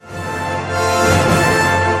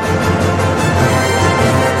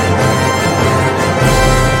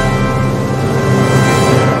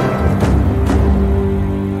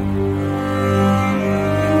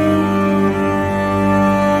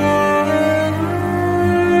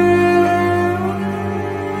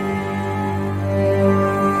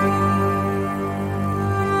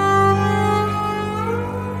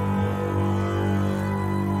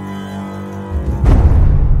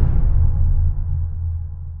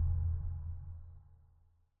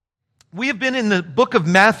We have been in the book of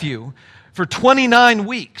Matthew for 29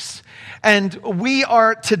 weeks, and we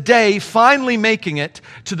are today finally making it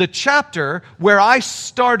to the chapter where I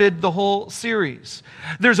started the whole series.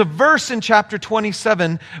 There's a verse in chapter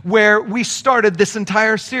 27 where we started this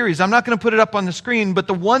entire series. I'm not going to put it up on the screen, but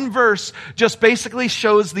the one verse just basically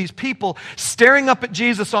shows these people staring up at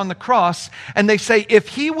Jesus on the cross, and they say, if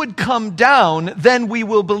he would come down, then we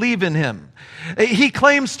will believe in him. He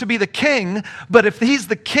claims to be the king, but if he's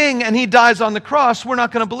the king and he dies on the cross, we're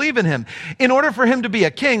not going to believe in him. In order for him to be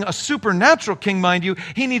a king, a supernatural king, mind you,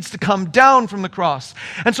 he needs to come down from the cross.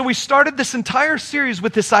 And so we started this entire series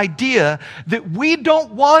with this idea that we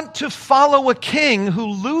don't want to follow a king who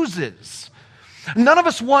loses. None of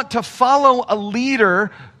us want to follow a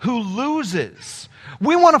leader who loses.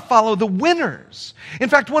 We want to follow the winners. In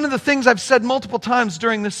fact, one of the things I've said multiple times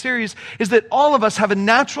during this series is that all of us have a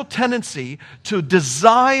natural tendency to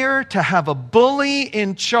desire to have a bully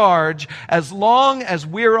in charge as long as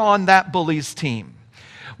we're on that bully's team.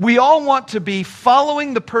 We all want to be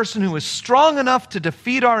following the person who is strong enough to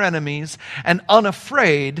defeat our enemies and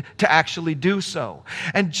unafraid to actually do so.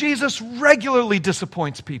 And Jesus regularly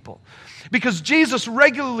disappoints people. Because Jesus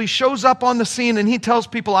regularly shows up on the scene and he tells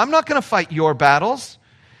people, I'm not going to fight your battles.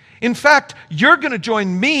 In fact, you're going to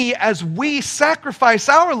join me as we sacrifice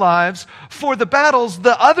our lives for the battles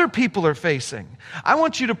the other people are facing. I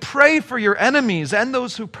want you to pray for your enemies and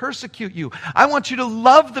those who persecute you. I want you to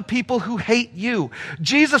love the people who hate you.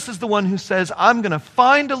 Jesus is the one who says, I'm going to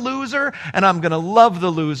find a loser and I'm going to love the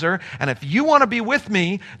loser. And if you want to be with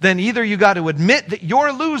me, then either you got to admit that you're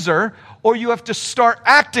a loser or you have to start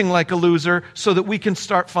acting like a loser so that we can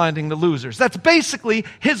start finding the losers. That's basically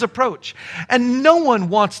his approach. And no one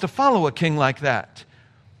wants to follow a king like that.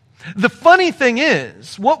 The funny thing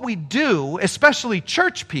is, what we do, especially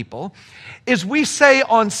church people, is we say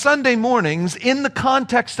on Sunday mornings, in the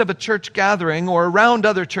context of a church gathering or around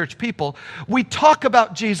other church people, we talk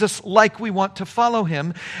about Jesus like we want to follow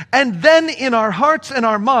him, and then in our hearts and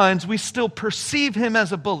our minds, we still perceive him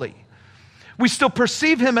as a bully. We still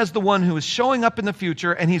perceive him as the one who is showing up in the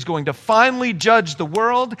future, and he's going to finally judge the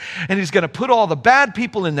world, and he's going to put all the bad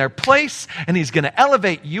people in their place, and he's going to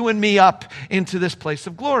elevate you and me up into this place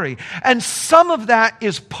of glory. And some of that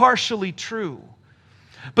is partially true.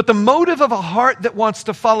 But the motive of a heart that wants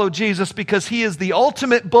to follow Jesus because he is the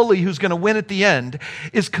ultimate bully who's going to win at the end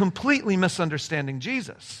is completely misunderstanding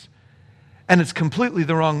Jesus. And it's completely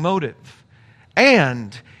the wrong motive.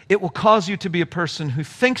 And it will cause you to be a person who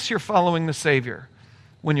thinks you're following the Savior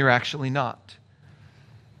when you're actually not.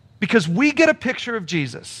 Because we get a picture of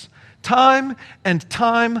Jesus time and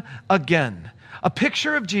time again. A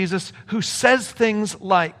picture of Jesus who says things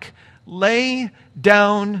like, lay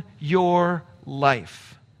down your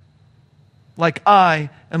life. Like I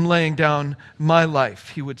am laying down my life,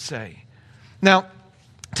 he would say. Now,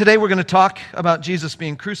 today we're going to talk about Jesus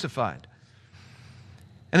being crucified.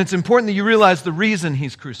 And it's important that you realize the reason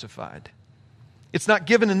he's crucified. It's not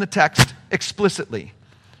given in the text explicitly.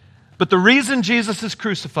 But the reason Jesus is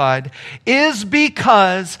crucified is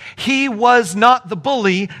because he was not the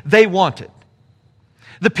bully they wanted.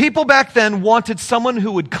 The people back then wanted someone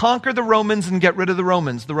who would conquer the Romans and get rid of the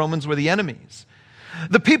Romans. The Romans were the enemies.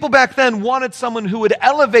 The people back then wanted someone who would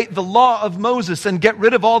elevate the law of Moses and get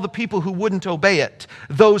rid of all the people who wouldn't obey it.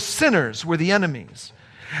 Those sinners were the enemies.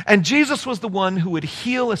 And Jesus was the one who would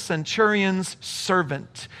heal a centurion's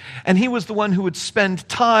servant. And he was the one who would spend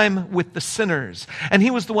time with the sinners. And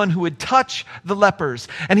he was the one who would touch the lepers.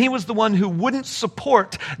 And he was the one who wouldn't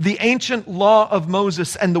support the ancient law of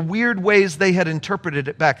Moses and the weird ways they had interpreted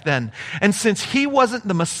it back then. And since he wasn't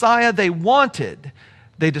the Messiah they wanted,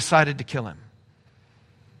 they decided to kill him.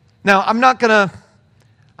 Now, I'm not going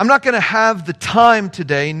to have the time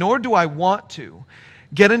today, nor do I want to,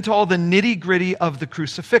 get into all the nitty-gritty of the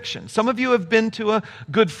crucifixion. Some of you have been to a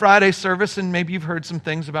Good Friday service, and maybe you've heard some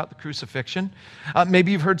things about the crucifixion.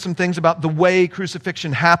 Maybe you've heard some things about the way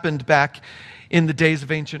crucifixion happened back in the days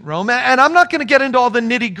of ancient Rome. And I'm not going to get into all the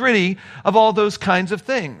nitty-gritty of all those kinds of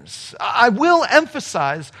things. I will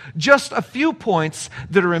emphasize just a few points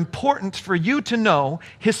that are important for you to know,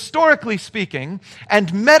 historically speaking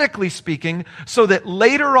and medically speaking, so that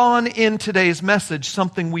later on in today's message,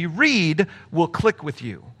 something we read will click with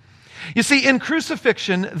you. You see, in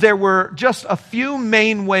crucifixion, there were just a few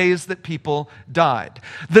main ways that people died.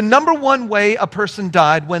 The number one way a person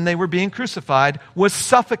died when they were being crucified was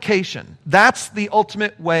suffocation. That's the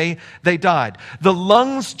ultimate way they died. The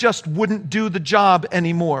lungs just wouldn't do the job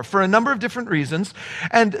anymore for a number of different reasons.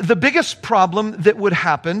 And the biggest problem that would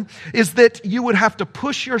happen is that you would have to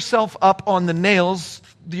push yourself up on the nails.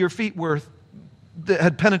 Your feet were that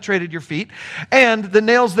had penetrated your feet, and the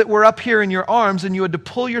nails that were up here in your arms, and you had to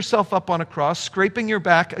pull yourself up on a cross, scraping your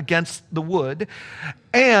back against the wood.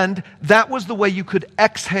 And that was the way you could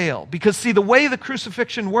exhale. Because see, the way the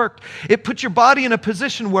crucifixion worked, it put your body in a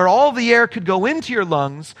position where all the air could go into your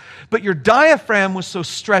lungs, but your diaphragm was so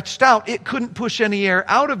stretched out, it couldn't push any air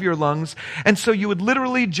out of your lungs. And so you would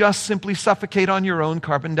literally just simply suffocate on your own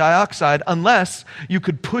carbon dioxide unless you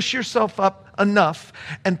could push yourself up enough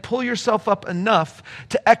and pull yourself up enough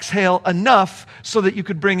to exhale enough so that you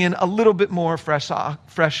could bring in a little bit more fresh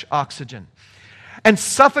oxygen. And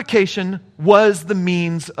suffocation was the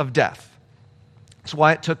means of death. That's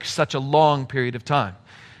why it took such a long period of time,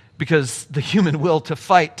 because the human will to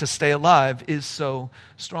fight to stay alive is so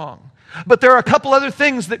strong. But there are a couple other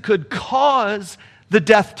things that could cause the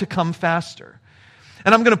death to come faster.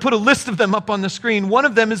 And I'm going to put a list of them up on the screen. One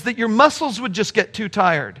of them is that your muscles would just get too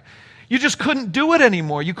tired. You just couldn't do it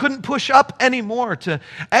anymore. You couldn't push up anymore to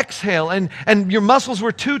exhale, and your muscles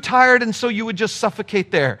were too tired, and so you would just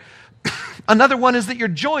suffocate there. Another one is that your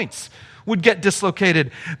joints would get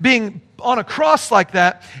dislocated. Being on a cross like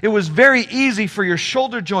that, it was very easy for your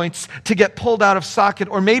shoulder joints to get pulled out of socket,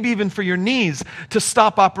 or maybe even for your knees to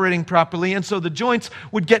stop operating properly. And so the joints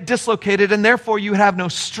would get dislocated, and therefore you would have no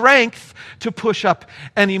strength to push up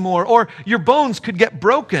anymore. Or your bones could get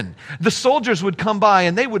broken. The soldiers would come by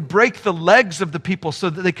and they would break the legs of the people so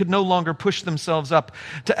that they could no longer push themselves up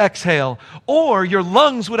to exhale. Or your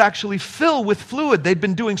lungs would actually fill with fluid. They'd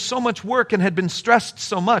been doing so much work and had been stressed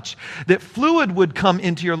so much that fluid would come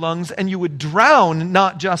into your lungs and you would drown,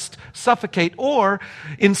 not just suffocate. Or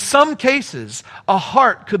in some cases, a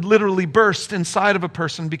heart could literally burst inside of a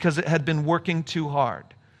person because it had been working too hard.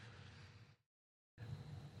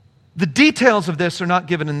 The details of this are not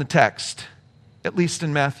given in the text, at least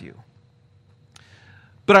in Matthew.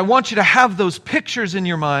 But I want you to have those pictures in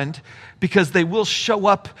your mind because they will show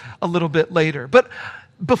up a little bit later. But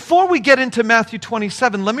before we get into Matthew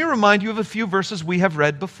 27, let me remind you of a few verses we have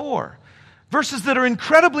read before. Verses that are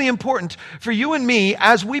incredibly important for you and me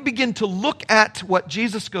as we begin to look at what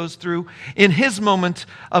Jesus goes through in his moment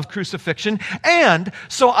of crucifixion. And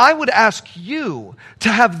so I would ask you to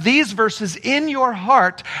have these verses in your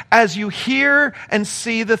heart as you hear and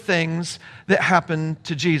see the things that happen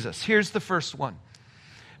to Jesus. Here's the first one.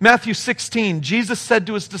 Matthew 16, Jesus said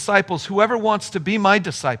to his disciples, "Whoever wants to be my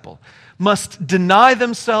disciple must deny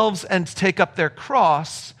themselves and take up their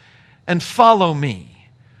cross and follow me."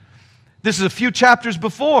 This is a few chapters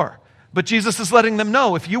before, but Jesus is letting them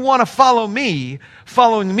know, if you want to follow me,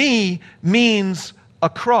 following me means a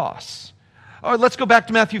cross. Or let's go back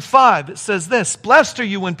to Matthew 5. It says this, "Blessed are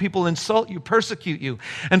you when people insult you, persecute you,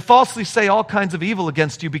 and falsely say all kinds of evil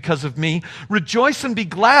against you because of me. Rejoice and be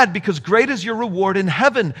glad, because great is your reward in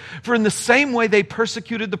heaven. For in the same way they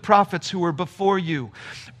persecuted the prophets who were before you."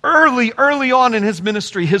 Early on in his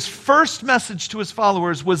ministry, his first message to his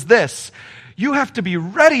followers was this: you have to be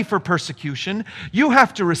ready for persecution, you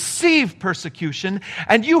have to receive persecution,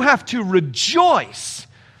 and you have to rejoice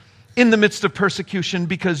in the midst of persecution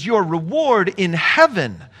because your reward in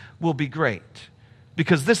heaven will be great.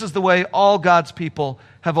 Because this is the way all God's people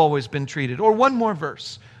have always been treated. Or one more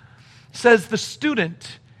verse says, "The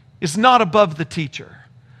student is not above the teacher,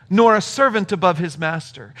 nor a servant above his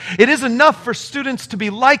master. It is enough for students to be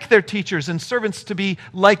like their teachers and servants to be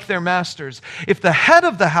like their masters. If the head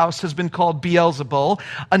of the house has been called Beelzebul,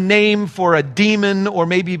 a name for a demon or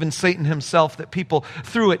maybe even Satan himself that people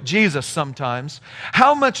threw at Jesus sometimes,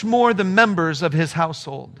 how much more the members of his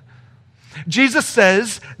household?" Jesus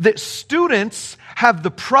says that students have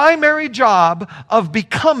the primary job of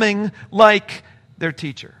becoming like their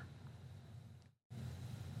teacher.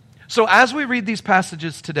 So as we read these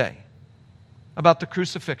passages today about the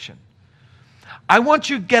crucifixion, I want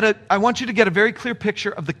you to get a very clear picture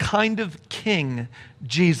of the kind of king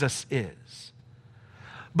Jesus is.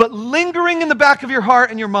 But lingering in the back of your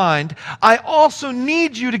heart and your mind, I also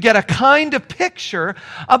need you to get a kind of picture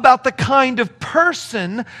about the kind of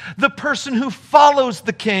person the person who follows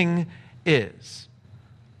the king is.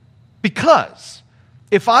 Because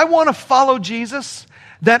if I want to follow Jesus,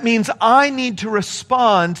 that means I need to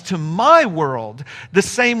respond to my world the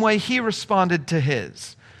same way he responded to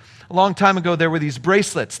his. A long time ago, there were these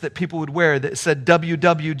bracelets that people would wear that said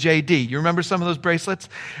WWJD. You remember some of those bracelets?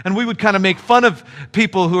 And we would kind of make fun of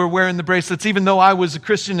people who are wearing the bracelets. Even though I was a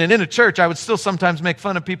Christian and in a church, I would still sometimes make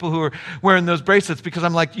fun of people who are wearing those bracelets because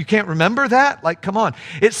I'm like, you can't remember that? Like, come on.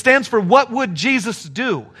 It stands for, what would Jesus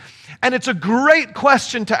do? And it's a great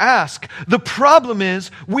question to ask. The problem is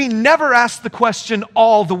we never ask the question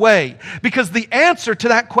all the way, because the answer to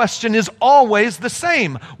that question is always the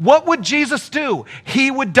same. What would Jesus do? He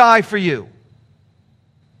would die for you.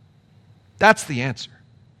 That's the answer.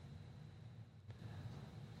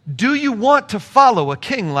 Do you want to follow a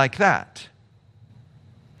king like that?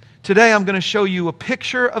 Today I'm going to show you a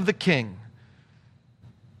picture of the king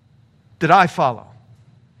that I follow.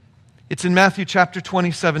 It's in Matthew chapter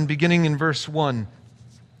 27, beginning in verse 1.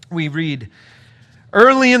 We read,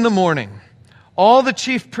 "Early in the morning, all the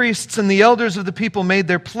chief priests and the elders of the people made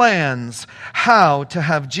their plans how to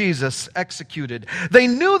have Jesus executed. They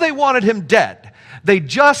knew they wanted him dead. They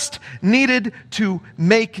just needed to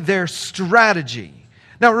make their strategy."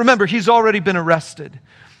 Now remember, he's already been arrested.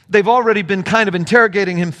 They've already been kind of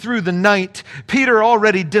interrogating him through the night. Peter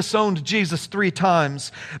already disowned Jesus 3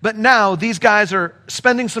 times. But now these guys are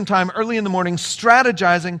spending some time early in the morning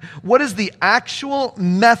strategizing what is the actual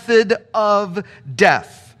method of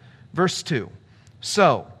death. Verse 2.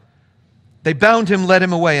 "So they bound him, led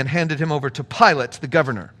him away, and handed him over to Pilate, the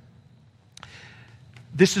governor."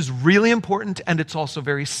 This is really important, and it's also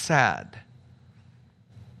very sad.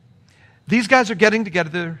 These guys are getting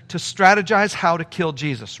together to strategize how to kill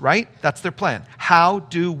Jesus, right? That's their plan. How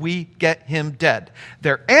do we get him dead?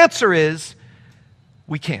 Their answer is,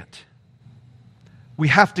 we can't. We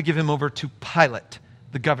have to give him over to Pilate,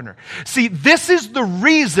 the governor. See, this is the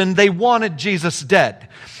reason they wanted Jesus dead.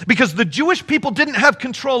 Because the Jewish people didn't have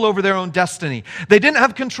control over their own destiny. They didn't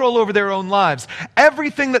have control over their own lives.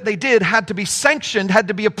 Everything that they did had to be sanctioned, had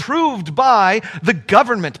to be approved by the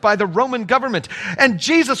government, by the Roman government. And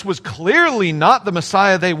Jesus was clearly not the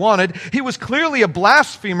Messiah they wanted. He was clearly a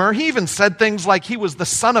blasphemer. He even said things like he was the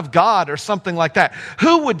Son of God or something like that.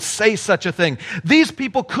 Who would say such a thing? These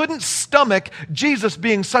people couldn't stomach Jesus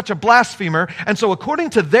being such a blasphemer. And so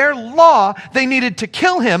according to their law, they needed to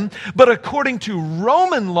kill him. But according to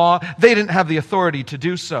Roman law, they didn't have the authority to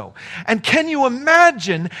do so. And can you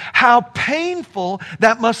imagine how painful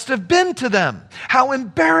that must have been to them? How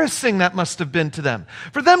embarrassing that must have been to them.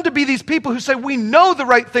 For them to be these people who say, we know the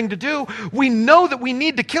right thing to do. We know that we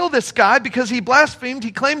need to kill this guy because he blasphemed.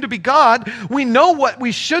 He claimed to be God. We know what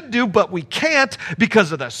we should do, but we can't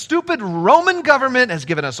because of the stupid Roman government has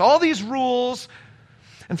given us all these rules.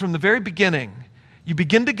 And from the very beginning, you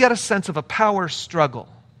begin to get a sense of a power struggle.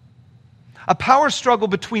 A power struggle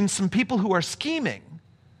between some people who are scheming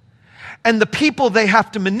and the people they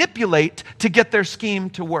have to manipulate to get their scheme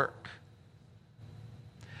to work.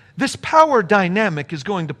 This power dynamic is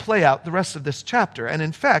going to play out the rest of this chapter. And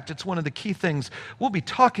in fact, it's one of the key things we'll be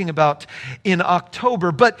talking about in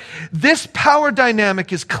October. But this power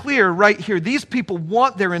dynamic is clear right here. These people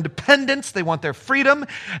want their independence. They want their freedom.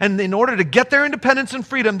 And in order to get their independence and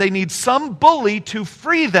freedom, they need some bully to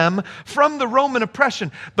free them from the Roman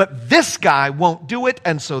oppression. But this guy won't do it.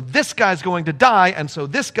 And so this guy's going to die. And so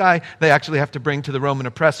this guy, they actually have to bring to the Roman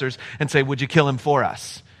oppressors and say, would you kill him for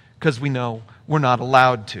us? Because we know we're not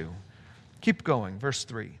allowed to. Keep going, verse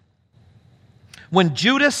 3. When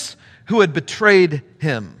Judas, who had betrayed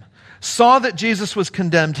him, saw that Jesus was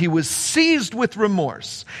condemned, he was seized with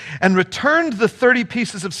remorse and returned the 30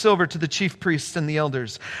 pieces of silver to the chief priests and the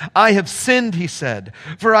elders. I have sinned, he said,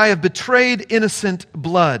 for I have betrayed innocent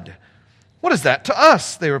blood. What is that to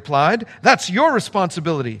us? They replied. That's your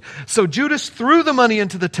responsibility. So Judas threw the money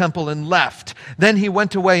into the temple and left. Then he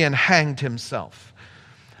went away and hanged himself.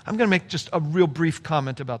 I'm going to make just a real brief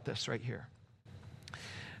comment about this right here.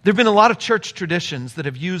 There have been a lot of church traditions that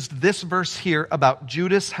have used this verse here about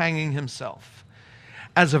Judas hanging himself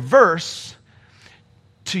as a verse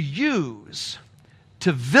to use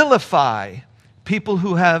to vilify people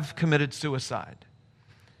who have committed suicide.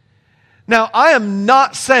 Now, I am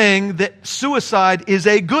not saying that suicide is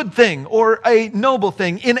a good thing or a noble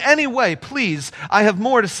thing in any way. Please, I have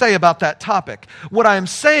more to say about that topic. What I am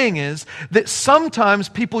saying is that sometimes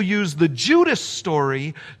people use the Judas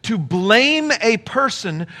story to blame a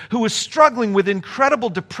person who is struggling with incredible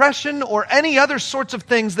depression or any other sorts of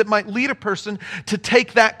things that might lead a person to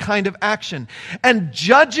take that kind of action. And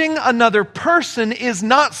judging another person is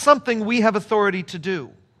not something we have authority to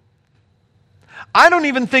do. I don't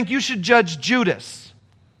even think you should judge Judas,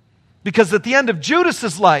 because at the end of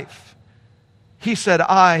Judas's life, he said,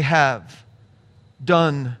 I have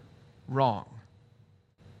done wrong.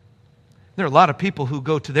 There are a lot of people who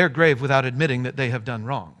go to their grave without admitting that they have done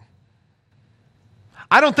wrong.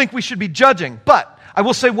 I don't think we should be judging, but I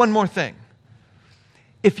will say one more thing.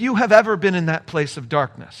 If you have ever been in that place of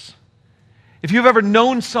darkness, if you've ever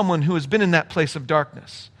known someone who has been in that place of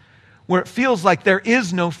darkness, where it feels like there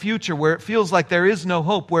is no future, where it feels like there is no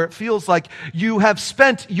hope, where it feels like you have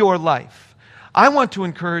spent your life, I want to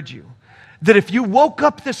encourage you that if you woke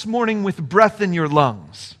up this morning with breath in your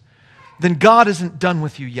lungs, then God isn't done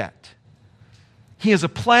with you yet. He has a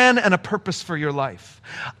plan and a purpose for your life.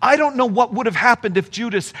 I don't know what would have happened if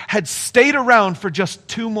Judas had stayed around for just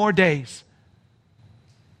 2 more days.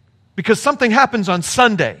 Because something happens on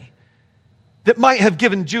Sunday that might have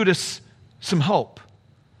given Judas some hope.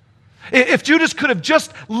 If Judas could have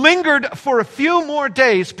just lingered for a few more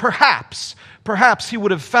days, perhaps he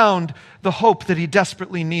would have found the hope that he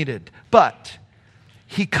desperately needed. But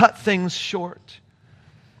he cut things short.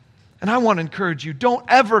 And I want to encourage you, don't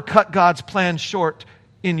ever cut God's plan short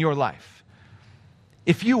in your life.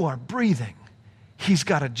 If you are breathing, He's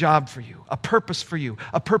got a job for you, a purpose for you,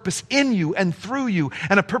 a purpose in you and through you,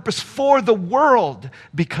 and a purpose for the world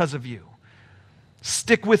because of you.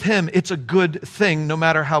 Stick with Him. It's a good thing, no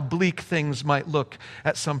matter how bleak things might look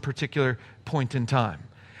at some particular point in time.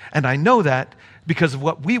 And I know that because of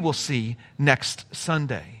what we will see next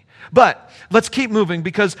Sunday. But let's keep moving,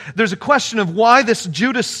 because there's a question of why this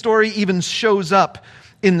Judas story even shows up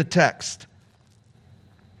in the text.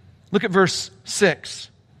 Look at verse 6.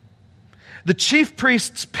 The chief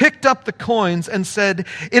priests picked up the coins and said,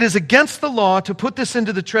 "It is against the law to put this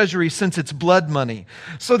into the treasury since it's blood money."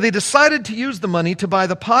 So they decided to use the money to buy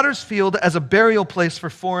the potter's field as a burial place for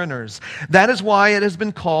foreigners. That is why it has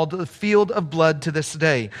been called the field of blood to this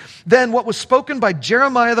day. Then what was spoken by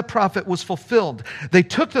Jeremiah the prophet was fulfilled. They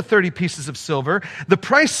took the 30 pieces of silver, the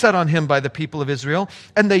price set on him by the people of Israel,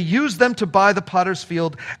 and they used them to buy the potter's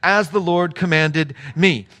field as the Lord commanded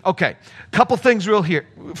me. Okay, couple things real here.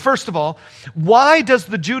 First of all, why does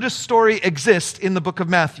the Judas story exist in the book of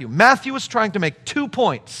Matthew? Matthew is trying to make 2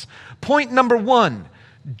 points. Point number 1,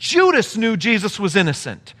 Judas knew Jesus was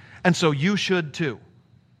innocent, and so you should too.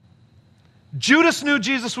 Judas knew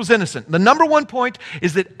Jesus was innocent. The number 1 point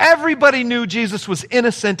is that everybody knew Jesus was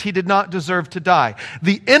innocent. He did not deserve to die.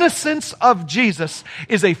 The innocence of Jesus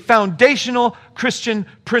is a foundational Christian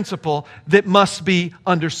principle that must be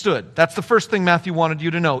understood. That's the first thing Matthew wanted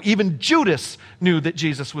you to know. Even Judas knew that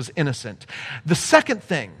Jesus was innocent. The second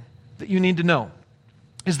thing that you need to know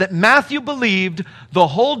is that Matthew believed the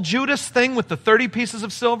whole Judas thing with the 30 pieces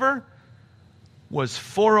of silver was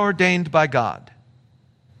foreordained by God.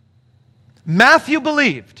 Matthew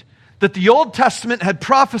believed that the Old Testament had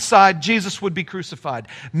prophesied Jesus would be crucified.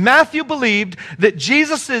 Matthew believed that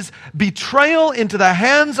Jesus' betrayal into the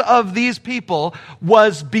hands of these people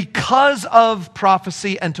was because of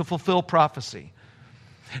prophecy and to fulfill prophecy.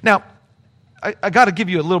 Now, I got to give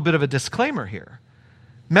you a little bit of a disclaimer here.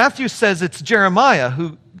 Matthew says it's Jeremiah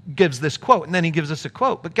who gives this quote, and then he gives us a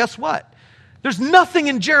quote. But guess what? There's nothing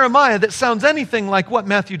in Jeremiah that sounds anything like what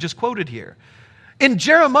Matthew just quoted here. In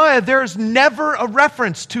Jeremiah, there's never a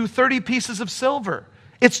reference to 30 pieces of silver.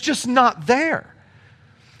 It's just not there.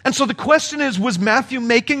 And so the question is, was Matthew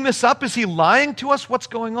making this up? Is he lying to us? What's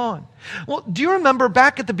going on? Well, do you remember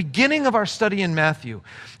back at the beginning of our study in Matthew,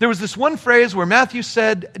 there was this one phrase where Matthew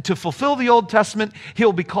said, to fulfill the Old Testament,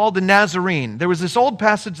 he'll be called a Nazarene. There was this old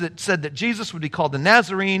passage that said that Jesus would be called a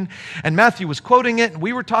Nazarene, and Matthew was quoting it, and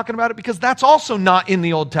we were talking about it because that's also not in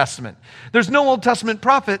the Old Testament. There's no Old Testament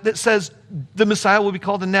prophet that says the Messiah will be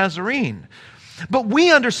called a Nazarene. But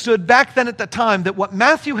we understood back then at the time that what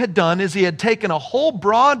Matthew had done is he had taken a whole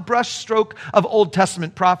broad brush stroke of Old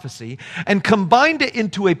Testament prophecy and combined it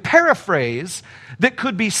into a paraphrase that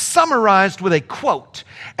could be summarized with a quote.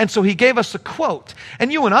 And so he gave us a quote.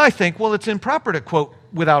 And you and I think, well, it's improper to quote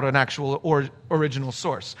without an actual or original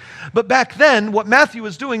source. But back then, what Matthew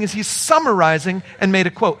was doing is he's summarizing and made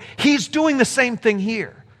a quote. He's doing the same thing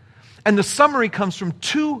here. And the summary comes from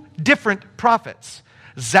 2 different prophets.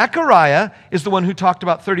 Zechariah is the one who talked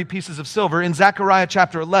about 30 pieces of silver in Zechariah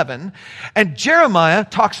chapter 11. And Jeremiah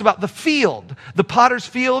talks about the field, the potter's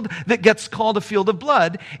field that gets called a field of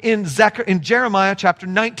blood in Jeremiah chapter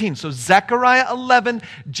 19. So Zechariah 11,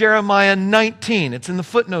 Jeremiah 19. It's in the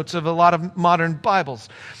footnotes of a lot of modern Bibles.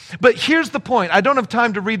 But here's the point. I don't have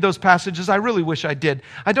time to read those passages. I really wish I did.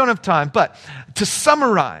 I don't have time. But to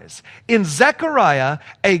summarize, in Zechariah,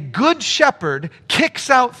 a good shepherd kicks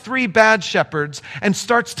out 3 bad shepherds and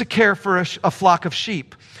starts to care for a flock of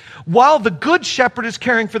sheep. While the good shepherd is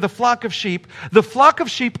caring for the flock of sheep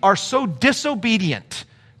are so disobedient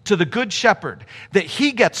to the good shepherd that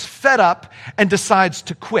he gets fed up and decides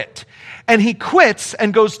to quit. And he quits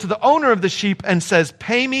and goes to the owner of the sheep and says,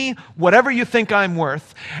 "Pay me whatever you think I'm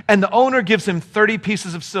worth." And the owner gives him 30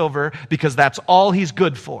 pieces of silver because that's all he's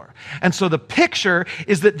good for. And so the picture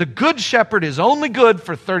is that the good shepherd is only good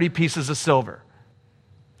for 30 pieces of silver.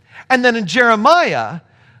 And then in Jeremiah,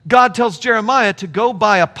 God tells Jeremiah to go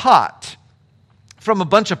buy a pot from a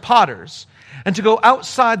bunch of potters and to go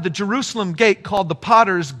outside the Jerusalem gate called the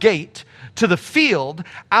Potter's Gate to the field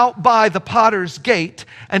out by the potter's gate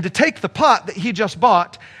and to take the pot that he just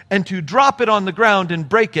bought and to drop it on the ground and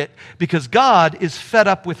break it, because God is fed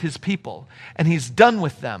up with his people and he's done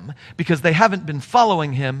with them because they haven't been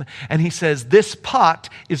following him. And he says, this pot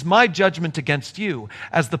is my judgment against you.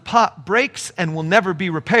 As the pot breaks and will never be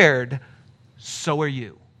repaired, so are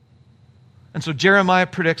you. And so Jeremiah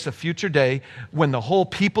predicts a future day when the whole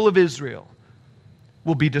people of Israel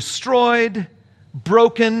will be destroyed,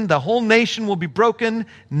 broken, the whole nation will be broken,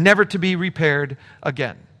 never to be repaired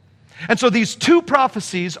again. And so these two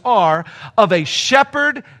prophecies are of a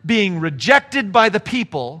shepherd being rejected by the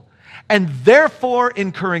people and therefore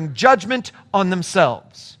incurring judgment on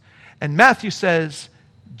themselves. And Matthew says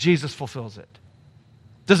Jesus fulfills it.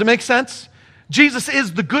 Does it make sense? Jesus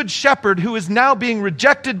is the good shepherd who is now being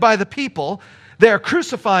rejected by the people. They are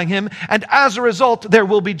crucifying him, and as a result, there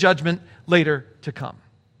will be judgment later to come.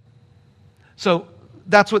 So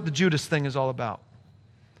that's what the Judas thing is all about.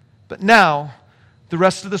 But now, the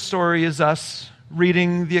rest of the story is us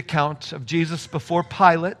reading the account of Jesus before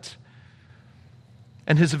Pilate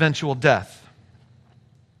and his eventual death.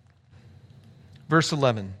 Verse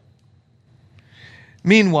 11.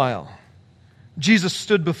 Meanwhile, Jesus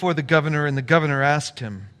stood before the governor, and the governor asked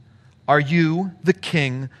him, "Are you the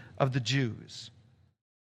king of the Jews?"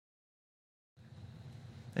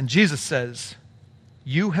 And Jesus says,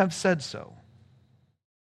 "You have said so."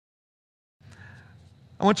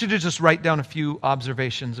 I want you to just write down a few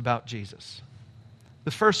observations about Jesus.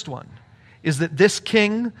 The first one is that this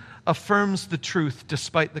king affirms the truth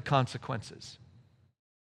despite the consequences.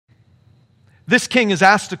 This king is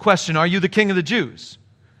asked a question, "Are you the king of the Jews?"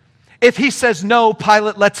 If he says no,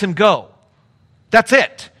 Pilate lets him go. That's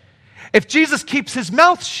it. If Jesus keeps his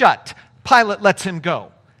mouth shut, Pilate lets him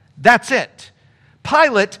go. That's it.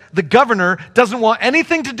 Pilate, the governor, doesn't want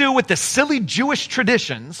anything to do with the silly Jewish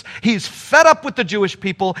traditions. He's fed up with the Jewish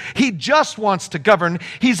people. He just wants to govern.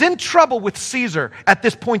 He's in trouble with Caesar at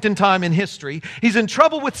this point in time in history. He's in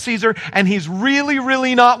trouble with Caesar, and he's really,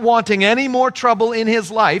 really not wanting any more trouble in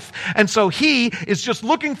his life. And so he is just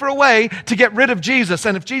looking for a way to get rid of Jesus.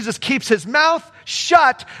 And if Jesus keeps his mouth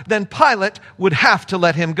shut, then Pilate would have to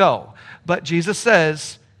let him go. But Jesus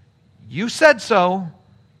says, "You said so."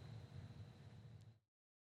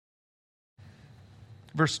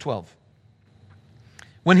 Verse 12.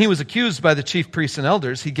 When he was accused by the chief priests and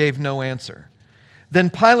elders, he gave no answer. Then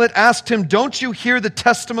Pilate asked him, "Don't you hear the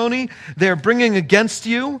testimony they are bringing against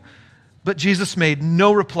you?" But Jesus made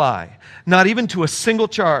no reply, not even to a single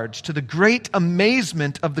charge, to the great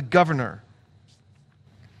amazement of the governor.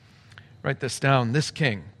 Write this down. This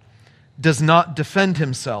king does not defend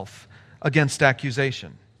himself against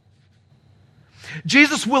accusation.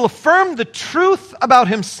 Jesus will affirm the truth about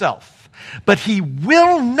himself, but he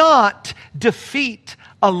will not defeat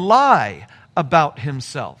a lie about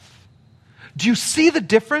himself. Do you see the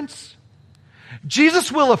difference?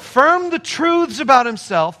 Jesus will affirm the truths about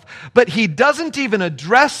himself, but he doesn't even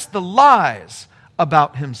address the lies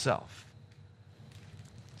about himself.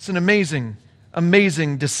 It's an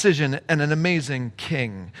amazing decision and an amazing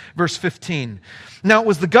king. Verse 15. Now it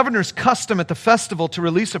was the governor's custom at the festival to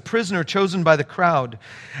release a prisoner chosen by the crowd.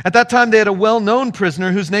 At that time they had a well-known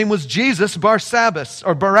prisoner whose name was Jesus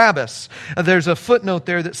Barabbas. There's a footnote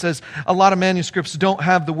there that says a lot of manuscripts don't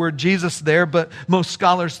have the word Jesus there, but most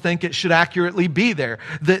scholars think it should accurately be there.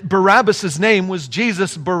 That Barabbas' name was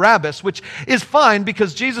Jesus Barabbas, which is fine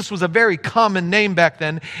because Jesus was a very common name back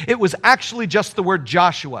then. It was actually just the word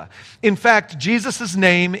Joshua. In fact, Jesus'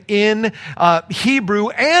 name in Hebrew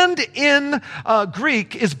and in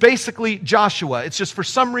Greek is basically Joshua. It's just for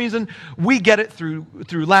some reason we get it through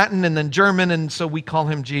Latin and then German, and so we call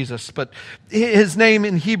him Jesus. But his name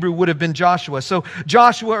in Hebrew would have been Joshua. So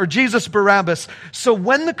Joshua or Jesus Barabbas. So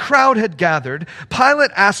when the crowd had gathered,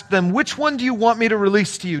 Pilate asked them, "Which one do you want me to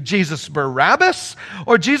release to you? Jesus Barabbas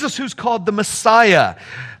or Jesus who's called the Messiah?"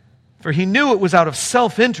 For he knew it was out of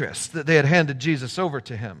self-interest that they had handed Jesus over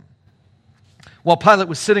to him. While Pilate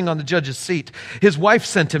was sitting on the judge's seat, his wife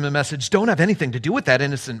sent him a message, "Don't have anything to do with that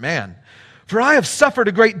innocent man, for I have suffered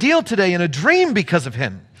a great deal today in a dream because of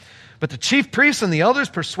him." But the chief priests and the elders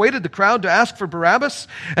persuaded the crowd to ask for Barabbas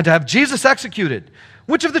and to have Jesus executed.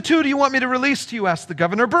 "Which of the two do you want me to release to you?" asked the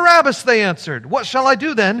governor. "Barabbas," they answered. "What shall I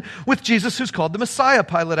do then with Jesus who's called the Messiah?"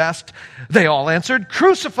 Pilate asked. They all answered,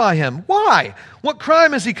 "Crucify him." "Why? What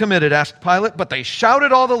crime has he committed?" asked Pilate. But they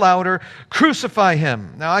shouted all the louder, "Crucify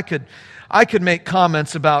him." Now I could make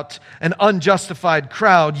comments about an unjustified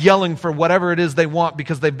crowd yelling for whatever it is they want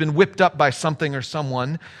because they've been whipped up by something or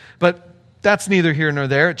someone. But That's neither here nor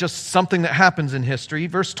there, just something that happens in history.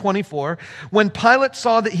 Verse 24, when Pilate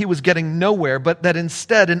saw that he was getting nowhere, but that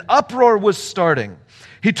instead an uproar was starting,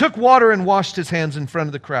 he took water and washed his hands in front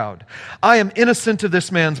of the crowd. I am innocent of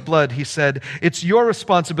this man's blood, he said. It's your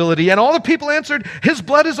responsibility. And all the people answered, his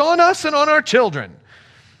blood is on us and on our children.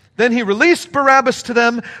 Then he released Barabbas to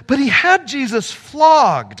them, but he had Jesus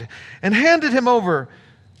flogged and handed him over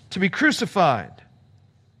to be crucified.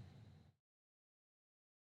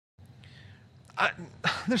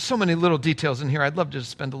 There's so many little details in here I'd love to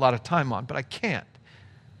spend a lot of time on, but I can't.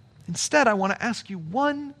 Instead, I want to ask you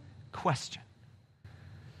one question.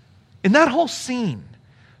 In that whole scene,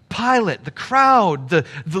 Pilate, the crowd, the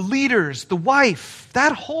leaders, the wife,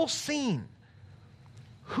 that whole scene,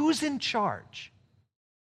 who's in charge?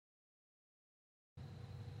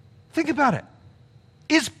 Think about it.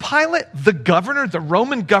 Is Pilate the governor, the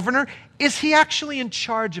Roman governor? Is he actually in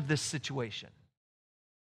charge of this situation?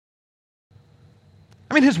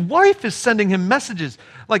 I mean, his wife is sending him messages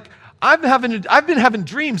like, I've been having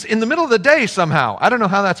dreams in the middle of the day somehow. I don't know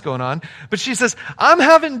how that's going on. But she says, I'm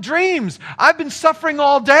having dreams. I've been suffering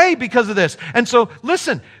all day because of this. And so,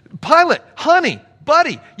 listen, Pilate, honey,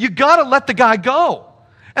 buddy, you got to let the guy go.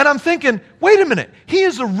 And I'm thinking, wait a minute. He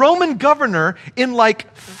is a Roman governor in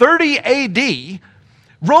like 30 AD.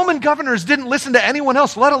 Roman governors didn't listen to anyone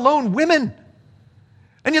else, let alone women.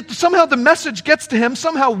 And yet somehow the message gets to him.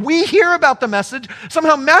 Somehow we hear about the message.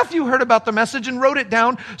 Somehow Matthew heard about the message and wrote it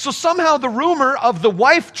down. So somehow the rumor of the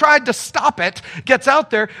wife tried to stop it gets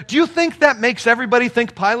out there. Do you think that makes everybody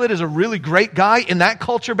think Pilate is a really great guy in that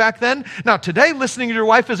culture back then? Now today, listening to your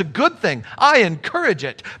wife is a good thing. I encourage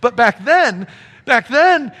it. But back then,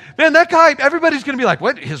 man, that guy, everybody's going to be like,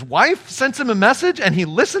 what? His wife sends him a message and he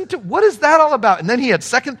listened to, what is that all about? And then he had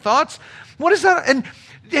second thoughts. What is that? And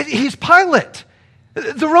he's Pilate.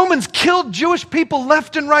 The Romans killed Jewish people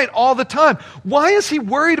left and right all the time. Why is he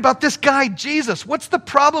worried about this guy, Jesus? What's the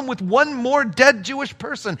problem with one more dead Jewish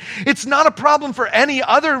person? It's not a problem for any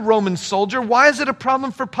other Roman soldier. Why is it a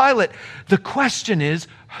problem for Pilate? The question is,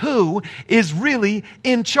 who is really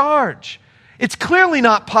in charge? It's clearly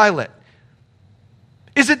not Pilate.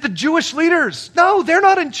 Is it the Jewish leaders? No, they're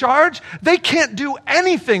not in charge. They can't do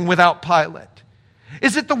anything without Pilate.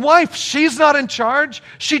 Is it the wife? She's not in charge.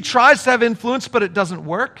 She tries to have influence, but it doesn't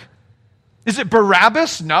work. Is it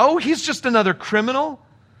Barabbas? No, he's just another criminal.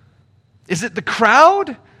 Is it the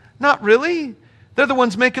crowd? Not really. They're the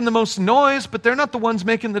ones making the most noise, but they're not the ones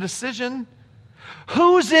making the decision.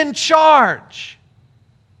 Who's in charge?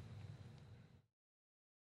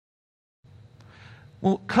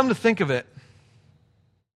 Well, come to think of it,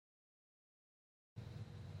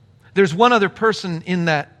 there's one other person in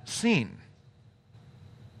that scene.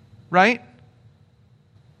 Right?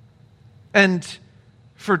 And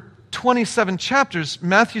for 27 chapters,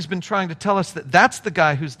 Matthew's been trying to tell us that that's the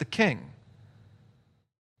guy who's the king.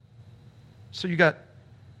 So you got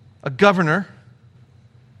a governor,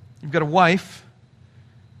 you've got a wife,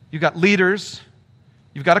 you've got leaders,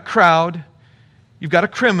 you've got a crowd, you've got a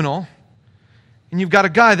criminal, and you've got a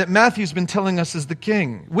guy that Matthew's been telling us is the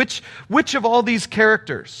king. Which of all these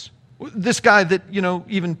characters, this guy that,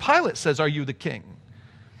 even Pilate says, are you the king?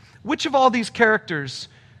 Which of all these characters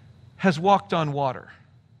has walked on water?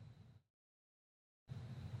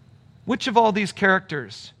 Which of all these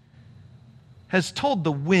characters has told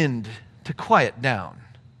the wind to quiet down?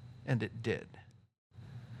 And it did.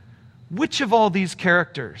 Which of all these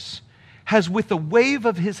characters has, with a wave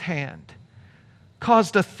of his hand,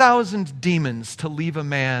 caused 1,000 demons to leave a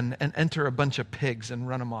man and enter a bunch of pigs and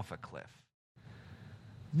run him off a cliff?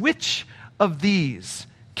 Which of these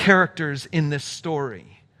characters in this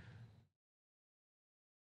story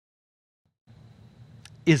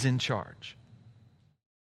is in charge?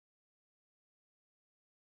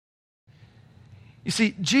 You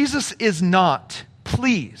see, Jesus is not,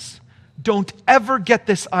 please, don't ever get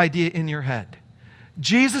this idea in your head.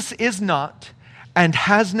 Jesus is not and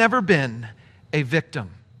has never been a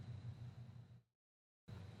victim.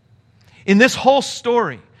 In this whole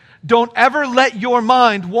story, don't ever let your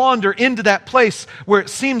mind wander into that place where it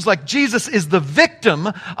seems like Jesus is the victim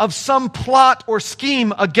of some plot or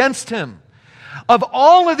scheme against him. Of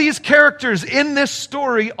all of these characters in this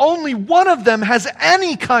story, only one of them has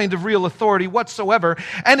any kind of real authority whatsoever,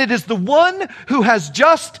 and it is the one who has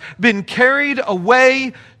just been carried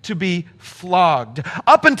away to be flogged.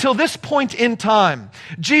 Up until this point in time,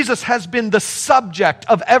 Jesus has been the subject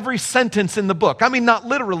of every sentence in the book. I mean, not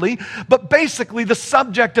literally, but basically the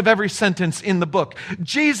subject of every sentence in the book.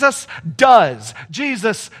 Jesus does,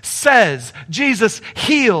 Jesus says, Jesus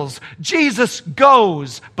heals, Jesus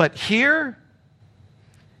goes. But here,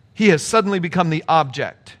 he has suddenly become the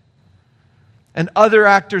object And other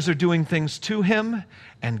actors are doing things to him.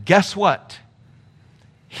 And guess what?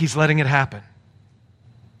 He's letting it happen.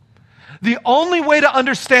 The only way to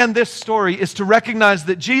understand this story is to recognize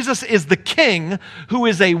that Jesus is the king who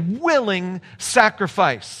is a willing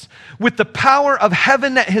sacrifice. With the power of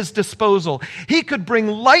heaven at his disposal, he could bring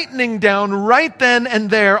lightning down right then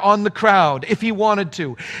and there on the crowd if he wanted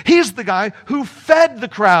to. He's the guy who fed the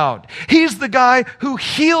crowd. He's the guy who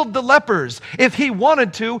healed the lepers. If he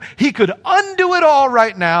wanted to, he could undo it all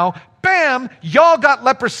right now. Bam, y'all got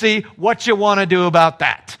leprosy. What you want to do about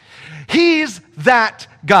that? He's that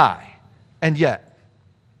guy. And yet,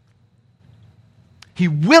 he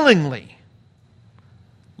willingly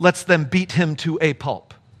lets them beat him to a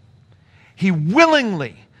pulp. He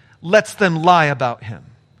willingly lets them lie about him.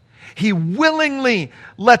 He willingly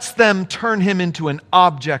lets them turn him into an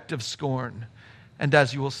object of scorn. And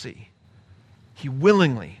as you will see, he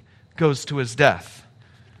willingly goes to his death.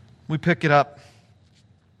 We pick it up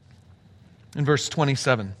in verse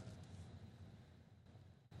 27.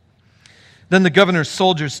 Then the governor's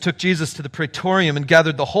soldiers took Jesus to the praetorium and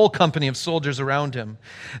gathered the whole company of soldiers around him.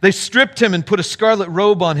 They stripped him and put a scarlet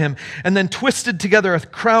robe on him, and then twisted together a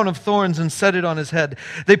crown of thorns and set it on his head.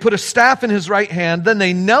 They put a staff in his right hand. Then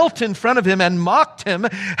they knelt in front of him and mocked him.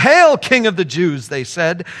 "Hail, King of the Jews," they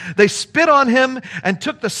said. They spit on him and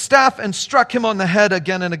took the staff and struck him on the head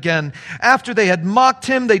again and again. After they had mocked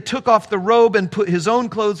him, they took off the robe and put his own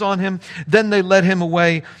clothes on him. Then they led him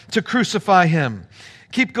away to crucify him.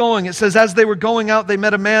 Keep going. It says, as they were going out, they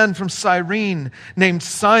met a man from Cyrene named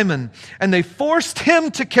Simon, and they forced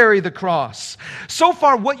him to carry the cross. So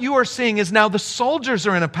far, what you are seeing is now the soldiers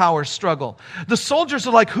are in a power struggle. The soldiers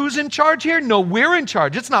are like, who's in charge here? No, we're in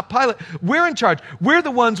charge. It's not Pilate. We're in charge. We're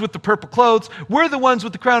the ones with the purple clothes. We're the ones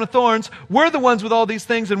with the crown of thorns. We're the ones with all these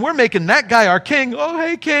things, and we're making that guy our king. Oh,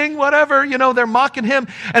 hey, king, whatever. You know, they're mocking him.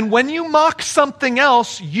 And when you mock something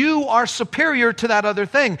else, you are superior to that other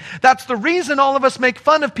thing. That's the reason all of us make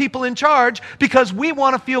fun of people in charge, because we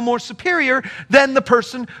want to feel more superior than the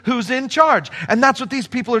person who's in charge. And that's what these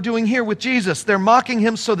people are doing here with Jesus. They're mocking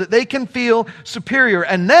him so that they can feel superior.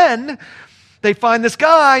 And then they find this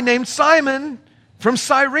guy named Simon from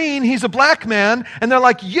Cyrene. He's a black man. And they're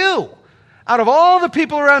like, you, out of all the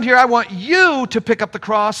people around here, I want you to pick up the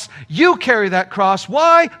cross. You carry that cross.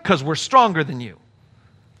 Why? Because we're stronger than you.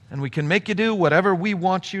 And we can make you do whatever we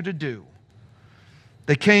want you to do.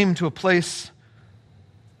 They came to a place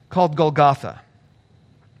called Golgotha,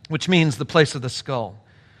 which means the place of the skull.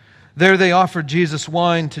 There they offered Jesus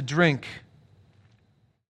wine to drink,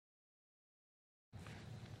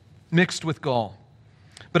 mixed with gall.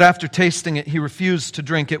 But after tasting it, he refused to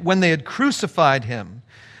drink it. When they had crucified him,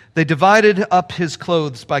 they divided up his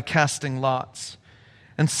clothes by casting lots.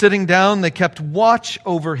 And sitting down, they kept watch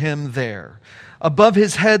over him there. Above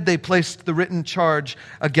his head, they placed the written charge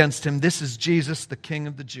against him. This is Jesus, the King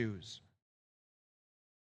of the Jews.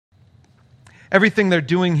 Everything they're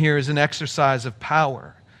doing here is an exercise of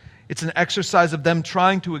power. It's an exercise of them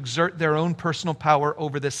trying to exert their own personal power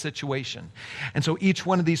over this situation. And so each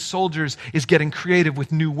one of these soldiers is getting creative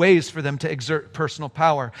with new ways for them to exert personal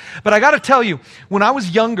power. But I got to tell you, when I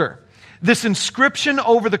was younger, this inscription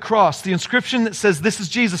over the cross, the inscription that says, this is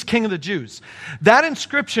Jesus, King of the Jews, that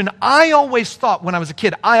inscription, I always thought when I was a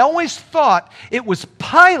kid, I always thought it was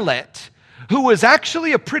Pilate, who was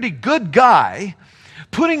actually a pretty good guy,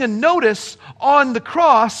 putting a notice on the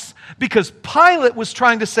cross because Pilate was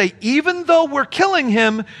trying to say, even though we're killing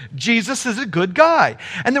him, Jesus is a good guy.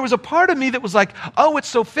 And there was a part of me that was like, oh, it's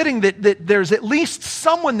so fitting that there's at least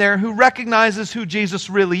someone there who recognizes who Jesus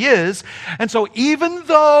really is. And so even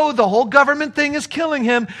though the whole government thing is killing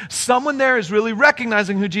him, someone there is really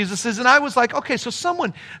recognizing who Jesus is. And I was like, okay, so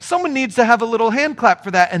someone needs to have a little hand clap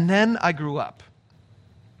for that. And then I grew up.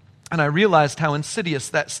 And I realized how insidious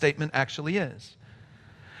that statement actually is.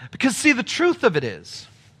 Because, see, the truth of it is,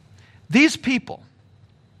 these people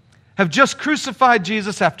have just crucified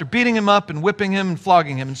Jesus after beating him up and whipping him and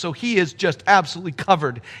flogging him. And so he is just absolutely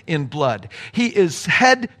covered in blood. He is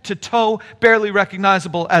head to toe, barely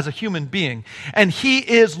recognizable as a human being. And he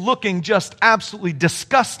is looking just absolutely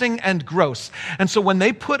disgusting and gross. And so when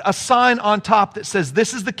they put a sign on top that says,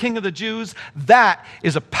 this is the King of the Jews, that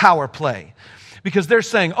is a power play. Because they're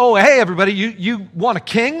saying, oh, hey, everybody, you want a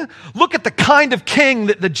king? Look at the kind of king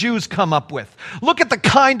that the Jews come up with. Look at the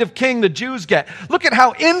kind of king the Jews get. Look at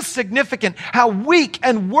how insignificant, how weak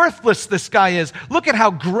and worthless this guy is. Look at how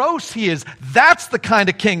gross he is. That's the kind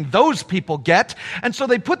of king those people get. And so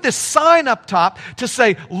they put this sign up top to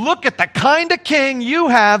say, look at the kind of king you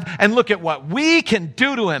have and look at what we can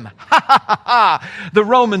do to him. Ha ha ha ha. The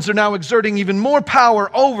Romans are now exerting even more power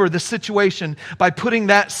over the situation by putting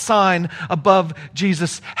that sign above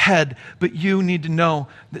Jesus' head. But you need to know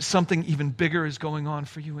that something even bigger is going on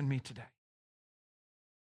for you and me today.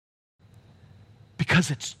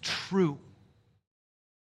 Because it's true.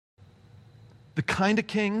 The kind of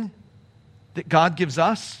king that God gives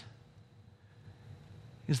us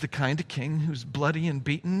is the kind of king who's bloody and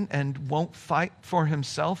beaten and won't fight for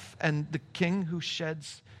himself, and the king who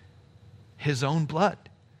sheds his own blood.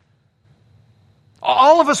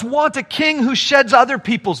 All of us want a king who sheds other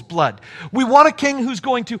people's blood. We want a king who's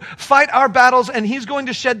going to fight our battles and he's going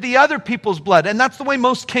to shed the other people's blood. And that's the way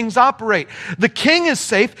most kings operate. The king is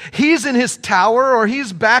safe. He's in his tower or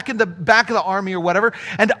he's back in the back of the army or whatever.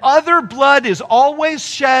 And other blood is always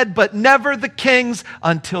shed, but never the king's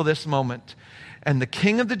until this moment. And the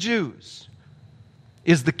king of the Jews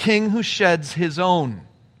is the king who sheds his own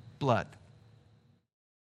blood.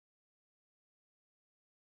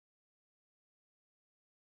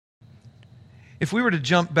 If we were to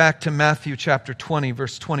jump back to Matthew chapter 20,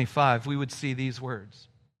 verse 25, we would see these words.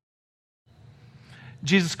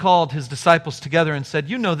 Jesus called his disciples together and said,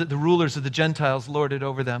 "You know that the rulers of the Gentiles lord it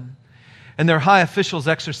over them, and their high officials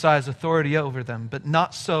exercise authority over them, but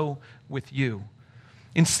not so with you.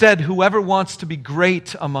 Instead, whoever wants to be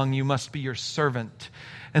great among you must be your servant,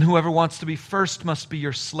 and whoever wants to be first must be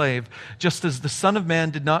your slave, just as the Son of Man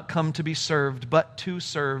did not come to be served, but to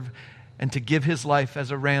serve and to give his life as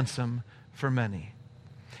a ransom for many."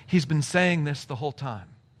 He's been saying this the whole time.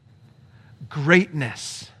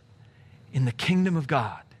 Greatness in the kingdom of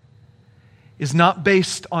God is not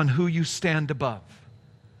based on who you stand above,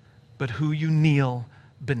 but who you kneel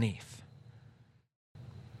beneath.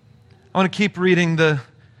 I want to keep reading. The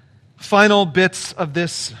final bits of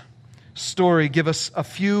this story give us a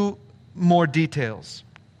few more details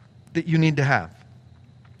that you need to have.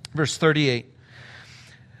 Verse 38.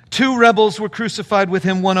 2 rebels were crucified with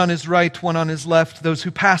him, one on his right, one on his left. Those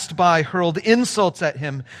who passed by hurled insults at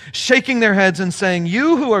him, shaking their heads and saying,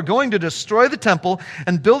 "You who are going to destroy the temple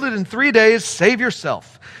and build it in 3 days, save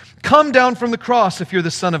yourself. Come down from the cross if you're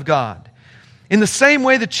the Son of God." In the same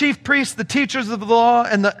way, the chief priests, the teachers of the law,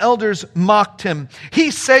 and the elders mocked him. "He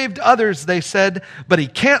saved others," they said, "but he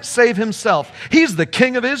can't save himself. He's the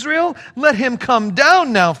King of Israel. Let him come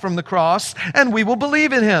down now from the cross, and we will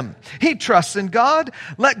believe in him. He trusts in God.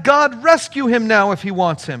 Let God rescue him now if he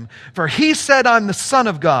wants him. For he said, 'I'm the Son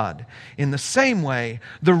of God.'" In the same way,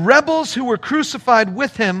 the rebels who were crucified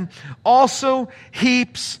with him also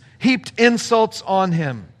heaped insults on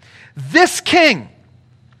him. This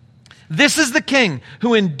is the king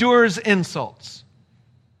who endures insults.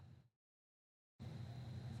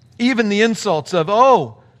 Even the insults of,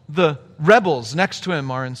 the rebels next to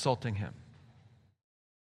him are insulting him.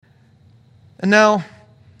 And now,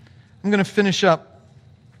 I'm going to finish up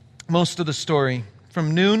most of the story.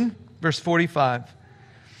 From noon, verse 45,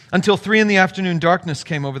 until 3 p.m, darkness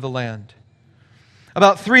came over the land.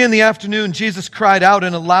 About 3 p.m, Jesus cried out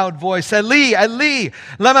in a loud voice, "Eli, Eli,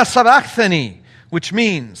 lama sabachthani," which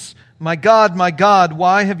means, my God,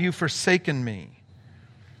 why have you forsaken me?"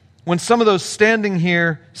 When some of those standing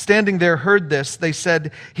there heard this, they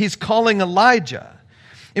said, "He's calling Elijah."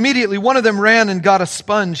 Immediately one of them ran and got a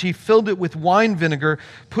sponge. He filled it with wine vinegar,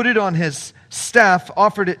 put it on his staff,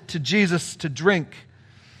 offered it to Jesus to drink.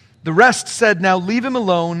 The rest said, "Now leave him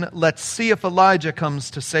alone. Let's see if Elijah comes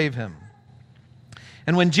to save him."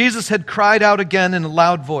 And when Jesus had cried out again in a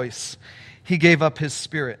loud voice, he gave up his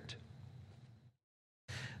spirit.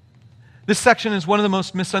 This section is one of the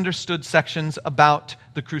most misunderstood sections about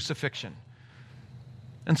the crucifixion.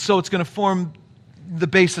 And so it's going to form the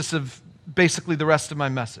basis of basically the rest of my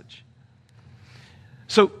message.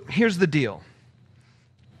 So here's the deal.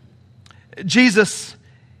 Jesus,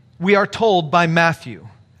 we are told by Matthew,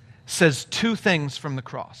 says 2 things from the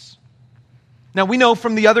cross. Now, we know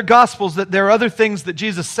from the other Gospels that there are other things that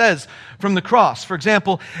Jesus says from the cross. For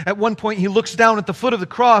example, at one point he looks down at the foot of the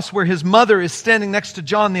cross where his mother is standing next to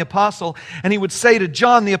John the Apostle, and he would say to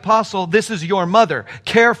John the Apostle, "This is your mother.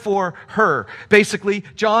 Care for her." Basically,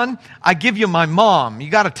 "John, I give you my mom. You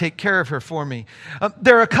got to take care of her for me."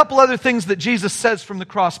 There are a couple other things that Jesus says from the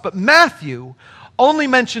cross, but Matthew only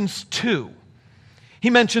mentions 2. He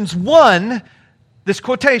mentions one, this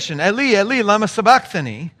quotation, "Eli, Eli, lama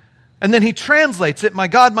sabachthani," And then he translates it, my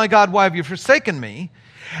God, why have you forsaken me?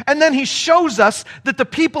 And then he shows us that the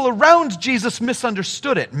people around Jesus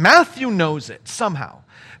misunderstood it. Matthew knows it somehow.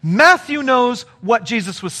 Matthew knows what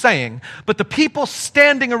Jesus was saying, but the people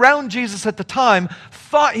standing around Jesus at the time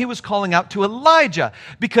thought he was calling out to Elijah,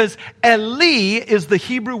 because Eli is the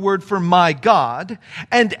Hebrew word for my God,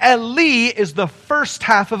 and Eli is the first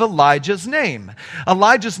half of Elijah's name.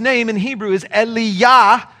 Elijah's name in Hebrew is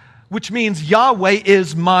Eliyah, which means Yahweh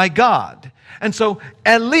is my God. And so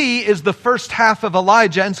Eli is the first half of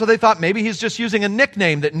Elijah, and so they thought maybe he's just using a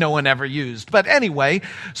nickname that no one ever used. But anyway,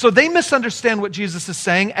 so they misunderstand what Jesus is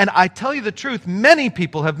saying, and I tell you the truth, many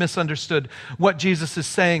people have misunderstood what Jesus is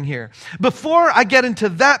saying here. Before I get into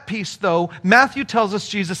that piece, though, Matthew tells us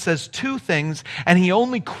Jesus says two things, and he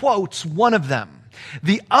only quotes one of them.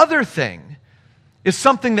 The other thing is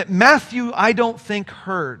something that Matthew, I don't think,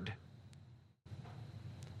 heard,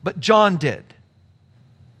 but John did.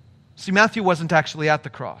 See, Matthew wasn't actually at the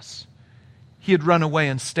cross. He had run away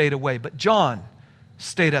and stayed away. But John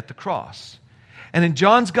stayed at the cross. And in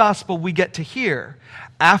John's gospel, we get to hear,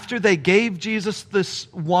 after they gave Jesus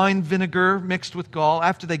this wine vinegar mixed with gall,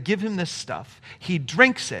 after they give him this stuff, he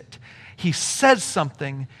drinks it, he says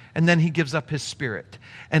something, and then he gives up his spirit.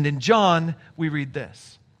 And in John, we read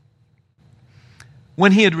this.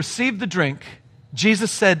 When he had received the drink, Jesus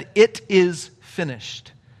said, "It is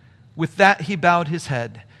finished." With that, he bowed his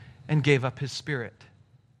head and gave up his spirit.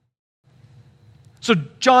 So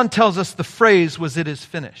John tells us the phrase was, "It is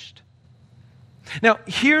finished." Now,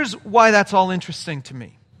 here's why that's all interesting to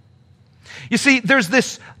me. You see, there's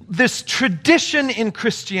this tradition in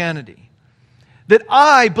Christianity that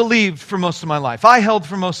I believed for most of my life. I held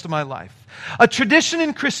for most of my life. A tradition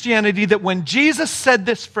in Christianity that when Jesus said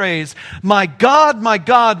this phrase, my God,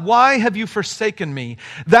 why have you forsaken me?"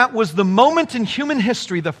 That was the moment in human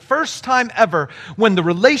history, the first time ever, when the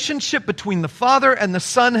relationship between the Father and the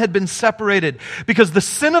Son had been separated. Because the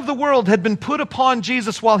sin of the world had been put upon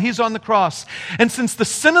Jesus while he's on the cross. And since the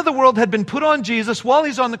sin of the world had been put on Jesus while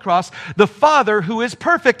he's on the cross, the Father, who is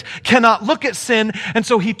perfect, cannot look at sin. And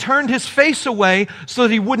so he turned his face away so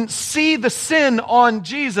that he wouldn't see the sin on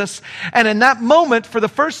Jesus. And in that moment, for the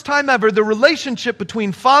first time ever, the relationship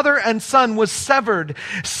between Father and Son was severed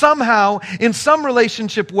somehow, in some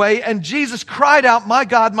relationship way, and Jesus cried out, my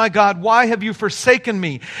God, why have you forsaken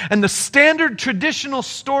me?" And the standard traditional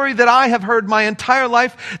story that I have heard my entire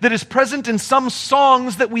life, that is present in some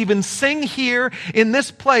songs that we even sing here in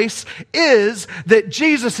this place, is that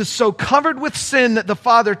Jesus is so covered with sin that the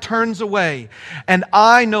Father turns away. And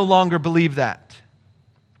I no longer believe that.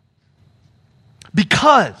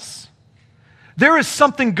 Because there is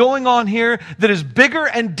something going on here that is bigger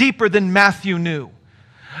and deeper than Matthew knew.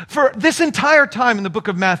 For this entire time in the book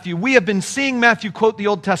of Matthew, we have been seeing Matthew quote the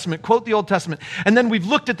Old Testament, and then we've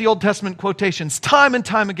looked at the Old Testament quotations time and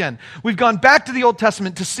time again. We've gone back to the Old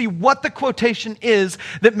Testament to see what the quotation is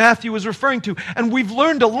that Matthew is referring to, and we've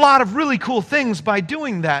learned a lot of really cool things by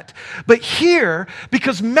doing that. But here,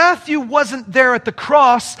 because Matthew wasn't there at the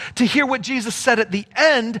cross to hear what Jesus said at the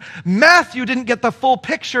end, Matthew didn't get the full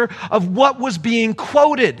picture of what was being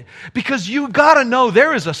quoted. Because you gotta know,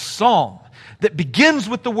 there is a psalm that begins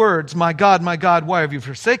with the words, my God, why have you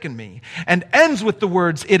forsaken me?" and ends with the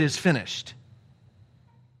words, "It is finished."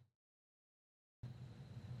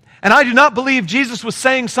 And I do not believe Jesus was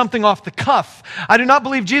saying something off the cuff. I do not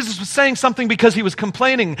believe Jesus was saying something because he was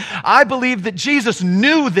complaining. I believe that Jesus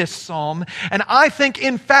knew this psalm, and I think,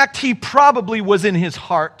 in fact, he probably was in his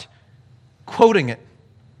heart quoting it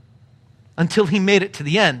until he made it to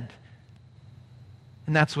the end.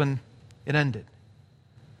 And that's when it ended.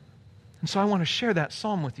 And so I want to share that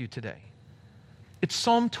psalm with you today. It's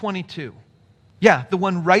Psalm 22. Yeah, the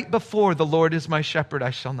one right before, "The Lord is my shepherd,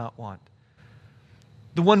 I shall not want."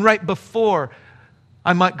 The one right before,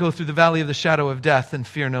 "I might go through the valley of the shadow of death and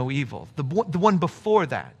fear no evil." The one before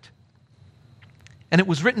that. And it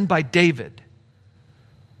was written by David.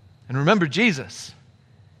 And remember, Jesus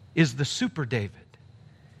is the super David.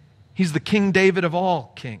 He's the King David of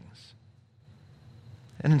all kings.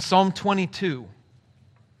 And in Psalm 22,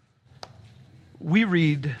 we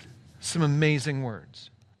read some amazing words.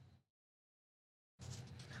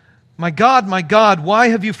 My God, why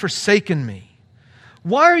have you forsaken me?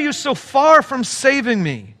 Why are you so far from saving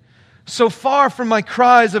me? So far from my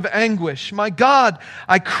cries of anguish? My God,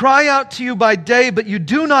 I cry out to you by day, but you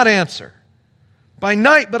do not answer. By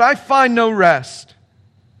night, but I find no rest.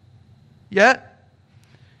 Yet,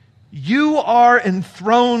 you are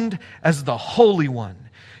enthroned as the Holy One.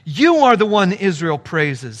 You are the one Israel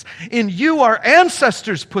praises. In you our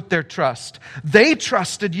ancestors put their trust. They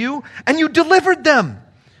trusted you, and you delivered them.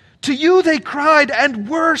 To you they cried and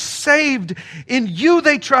were saved. In you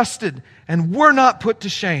they trusted and were not put to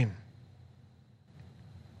shame.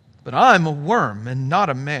 But I'm a worm and not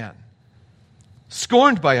a man,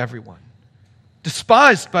 scorned by everyone,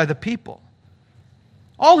 despised by the people.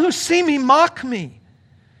 All who see me mock me.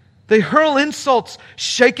 They hurl insults,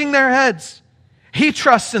 shaking their heads. He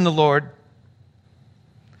trusts in the Lord.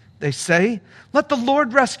 They say, let the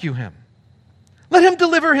Lord rescue him. Let him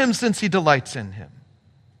deliver him, since he delights in him.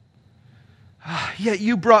 Yet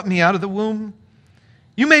you brought me out of the womb.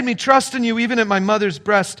 You made me trust in you even at my mother's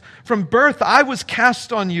breast. From birth I was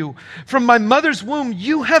cast on you. From my mother's womb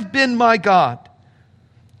you have been my God.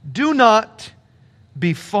 Do not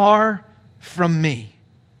be far from me,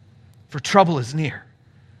 for trouble is near,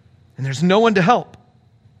 and there's no one to help.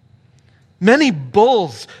 Many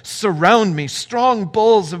bulls surround me, strong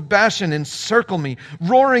bulls of Bashan encircle me,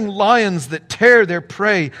 roaring lions that tear their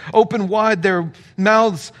prey, open their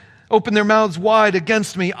mouths wide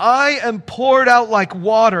against me. I am poured out like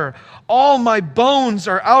water. All my bones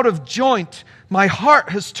are out of joint. My heart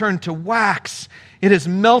has turned to wax. It has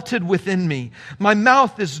melted within me. My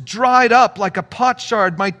mouth is dried up like a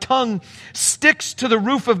potsherd. My tongue sticks to the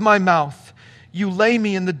roof of my mouth. You lay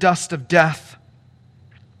me in the dust of death.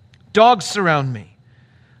 Dogs surround me.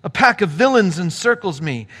 A pack of villains encircles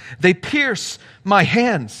me. They pierce my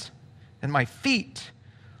hands and my feet.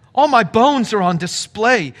 All my bones are on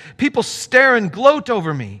display. People stare and gloat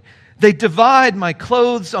over me. They divide my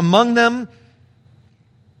clothes among them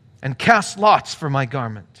and cast lots for my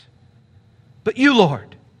garment. But you,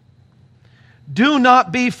 Lord, do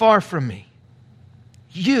not be far from me.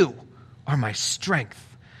 You are my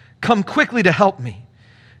strength. Come quickly to help me.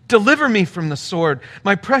 Deliver me from the sword,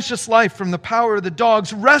 my precious life from the power of the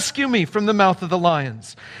dogs. Rescue me from the mouth of the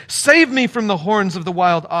lions. Save me from the horns of the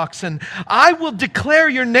wild oxen. I will declare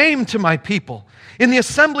your name to my people. In the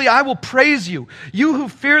assembly I will praise you. You who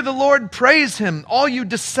fear the Lord, praise him. All you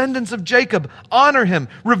descendants of Jacob, honor him.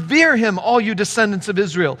 Revere him, all you descendants of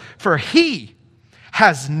Israel. For he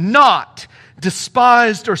has not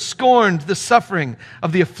despised or scorned the suffering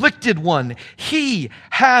of the afflicted one. He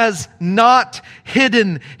has not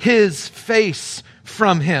hidden his face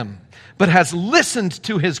from him, but has listened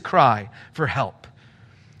to his cry for help.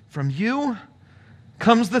 From you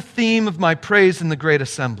comes the theme of my praise in the great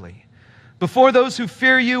assembly. Before those who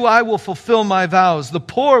fear you, I will fulfill my vows. The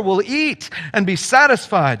poor will eat and be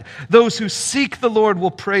satisfied. Those who seek the Lord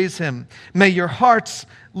will praise him. May your hearts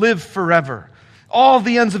live forever. All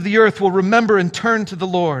the ends of the earth will remember and turn to the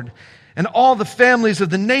Lord, and all the families of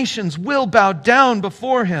the nations will bow down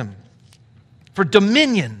before him. For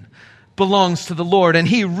dominion belongs to the Lord, and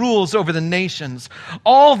he rules over the nations.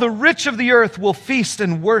 All the rich of the earth will feast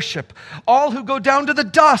and worship. All who go down to the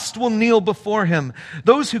dust will kneel before him.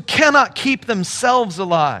 Those who cannot keep themselves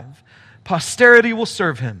alive, posterity will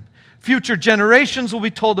serve him. Future generations will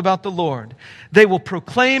be told about the Lord. They will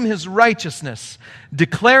proclaim his righteousness,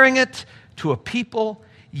 declaring it to a people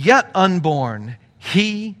yet unborn.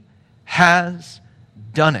 He has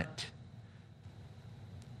done it.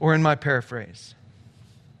 Or in my paraphrase,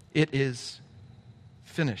 it is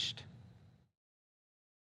finished.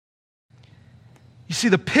 You see,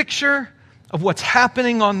 the picture of what's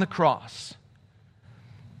happening on the cross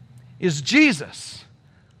is Jesus,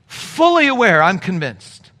 fully aware, I'm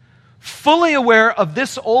convinced, fully aware of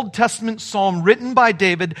this Old Testament psalm written by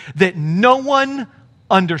David that no one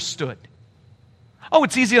understood. Oh,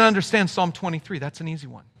 it's easy to understand Psalm 23. That's an easy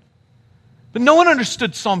one. But no one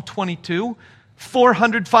understood Psalm 22,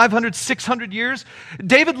 400, 500, 600 years.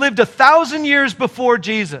 David lived 1,000 years before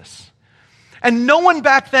Jesus. And no one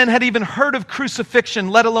back then had even heard of crucifixion,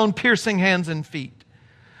 let alone piercing hands and feet.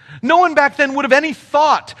 No one back then would have any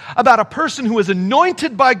thought about a person who was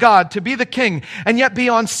anointed by God to be the king and yet be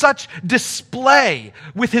on such display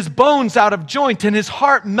with his bones out of joint and his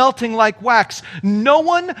heart melting like wax. No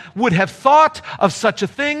one would have thought of such a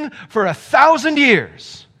thing for 1,000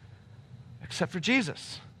 years except for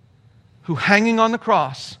Jesus, who hanging on the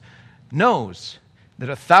cross knows that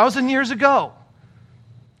 1,000 years ago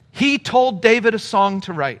he told David a song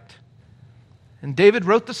to write. And David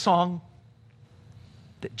wrote the song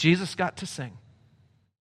that Jesus got to sing.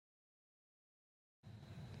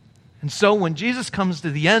 And so when Jesus comes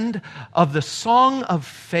to the end of the song of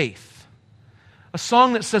faith, a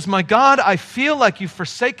song that says, my God, I feel like you've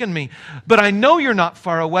forsaken me, but I know you're not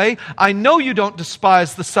far away. I know you don't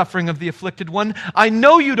despise the suffering of the afflicted one. I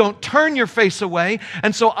know you don't turn your face away.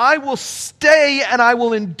 And so I will stay and I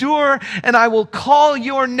will endure and I will call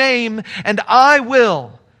your name and I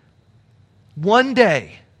will one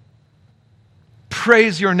day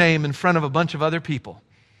praise your name in front of a bunch of other people.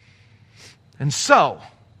 And so,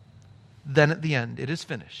 Then at the end, it is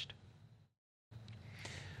finished.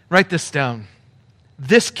 Write this down.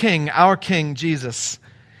 This king, our king, Jesus,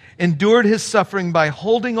 endured his suffering by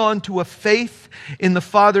holding on to a faith in the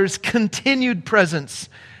Father's continued presence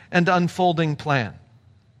and unfolding plan.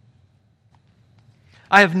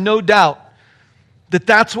 I have no doubt that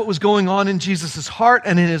that's what was going on in Jesus' heart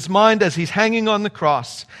and in his mind as he's hanging on the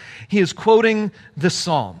cross. He is quoting the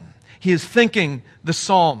psalm. He is thinking the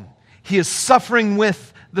psalm. He is suffering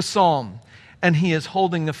with the psalm. And he is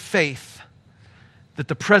holding the faith that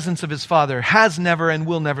the presence of his Father has never and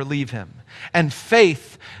will never leave him. And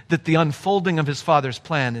faith that the unfolding of his Father's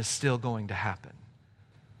plan is still going to happen.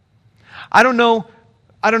 I don't know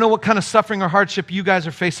what kind of suffering or hardship you guys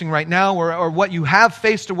are facing right now, or what you have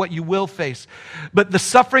faced or what you will face. But the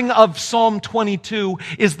suffering of Psalm 22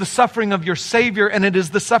 is the suffering of your Savior, and it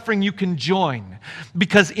is the suffering you can join.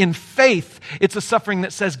 Because in faith, it's a suffering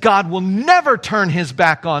that says God will never turn his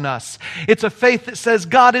back on us. It's a faith that says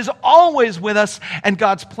God is always with us, and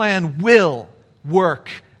God's plan will work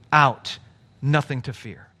out. Nothing to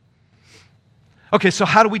fear. Okay, so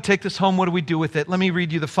how do we take this home? What do we do with it? Let me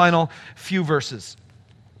read you the final few verses.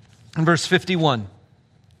 In verse 51,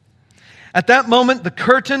 at that moment, the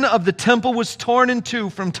curtain of the temple was torn in two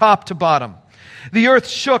from top to bottom. The earth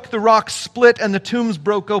shook, the rocks split, and the tombs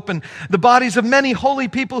broke open. The bodies of many holy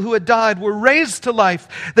people who had died were raised to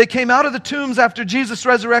life. They came out of the tombs after Jesus'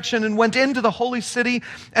 resurrection and went into the holy city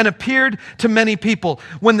and appeared to many people.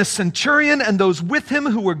 When the centurion and those with him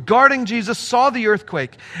who were guarding Jesus saw the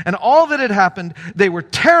earthquake and all that had happened, they were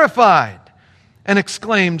terrified and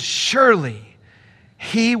exclaimed, "Surely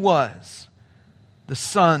he was the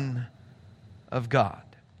Son of God."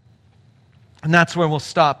 And that's where we'll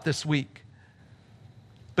stop this week.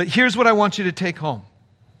 But here's what I want you to take home.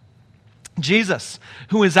 Jesus,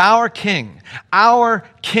 who is our King,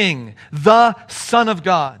 the Son of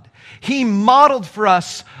God, he modeled for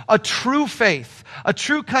us a true faith, a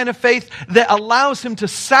true kind of faith that allows him to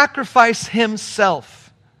sacrifice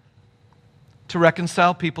himself to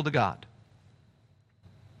reconcile people to God.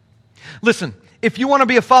 Listen, if you want to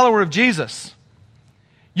be a follower of Jesus,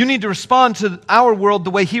 you need to respond to our world the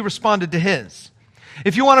way he responded to his.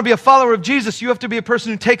 If you want to be a follower of Jesus, you have to be a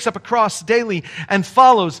person who takes up a cross daily and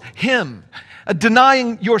follows him. A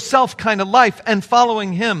denying yourself kind of life and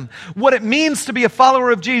following him. What it means to be a follower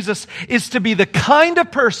of Jesus is to be the kind of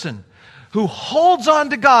person who holds on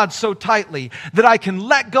to God so tightly that I can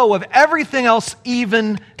let go of everything else,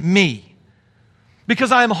 even me.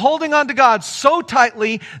 Because I am holding on to God so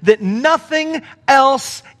tightly that nothing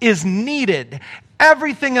else is needed.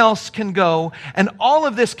 Everything else can go, and all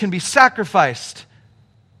of this can be sacrificed,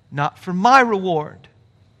 not for my reward,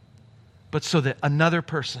 but so that another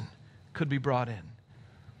person could be brought in.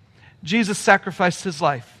 Jesus sacrificed his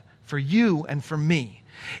life for you and for me.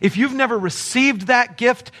 If you've never received that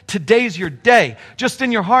gift, today's your day. Just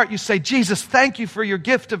in your heart, you say, "Jesus, thank you for your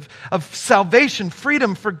gift of salvation,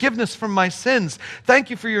 freedom, forgiveness from my sins.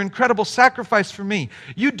 Thank you for your incredible sacrifice for me."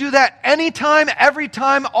 You do that anytime, every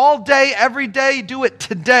time, all day, every day. Do it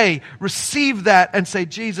today. Receive that and say,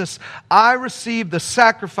 "Jesus, I receive the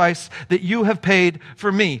sacrifice that you have paid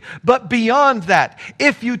for me." But beyond that,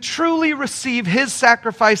 if you truly receive his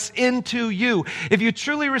sacrifice into you, if you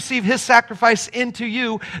truly receive his sacrifice into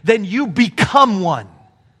you, then you become one.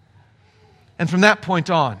 And from that point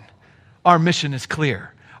on, our mission is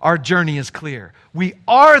clear. Our journey is clear. We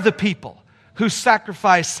are the people who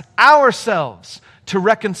sacrifice ourselves to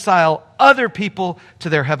reconcile other people to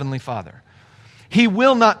their Heavenly Father. He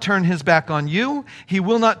will not turn his back on you. He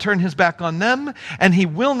will not turn his back on them. And he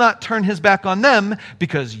will not turn his back on them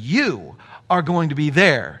because you are going to be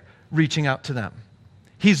there reaching out to them.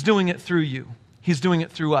 He's doing it through you. He's doing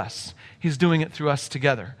it through us. He's doing it through us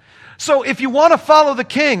together. So if you want to follow the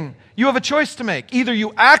King, you have a choice to make. Either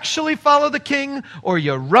you actually follow the King or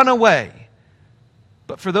you run away.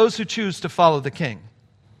 But for those who choose to follow the King,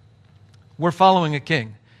 we're following a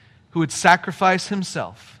King who would sacrifice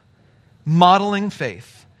himself, modeling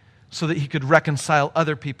faith so that he could reconcile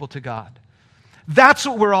other people to God. That's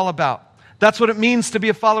what we're all about. That's what it means to be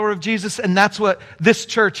a follower of Jesus, and that's what this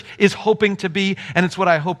church is hoping to be, and it's what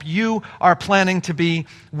I hope you are planning to be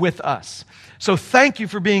with us. So thank you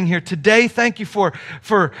for being here today. Thank you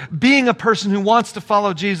for being a person who wants to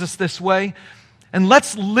follow Jesus this way. And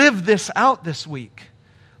let's live this out this week.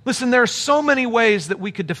 Listen, there are so many ways that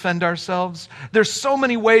we could defend ourselves. There's so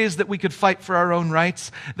many ways that we could fight for our own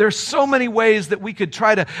rights. There's so many ways that we could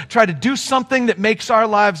try to do something that makes our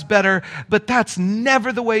lives better, but that's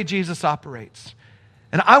never the way Jesus operates.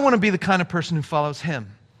 And I want to be the kind of person who follows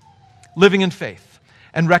him, living in faith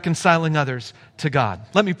and reconciling others to God.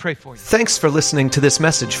 Let me pray for you. Thanks for listening to this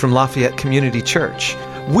message from Lafayette Community Church.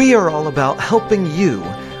 We are all about helping you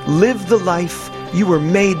live the life you were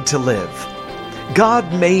made to live.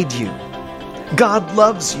 God made you. God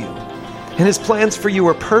loves you. And His plans for you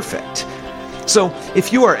are perfect. So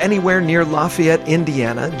if you are anywhere near Lafayette,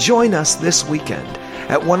 Indiana, join us this weekend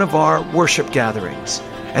at one of our worship gatherings.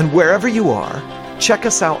 And wherever you are, check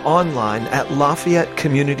us out online at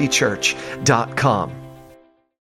LafayetteCommunityChurch.com.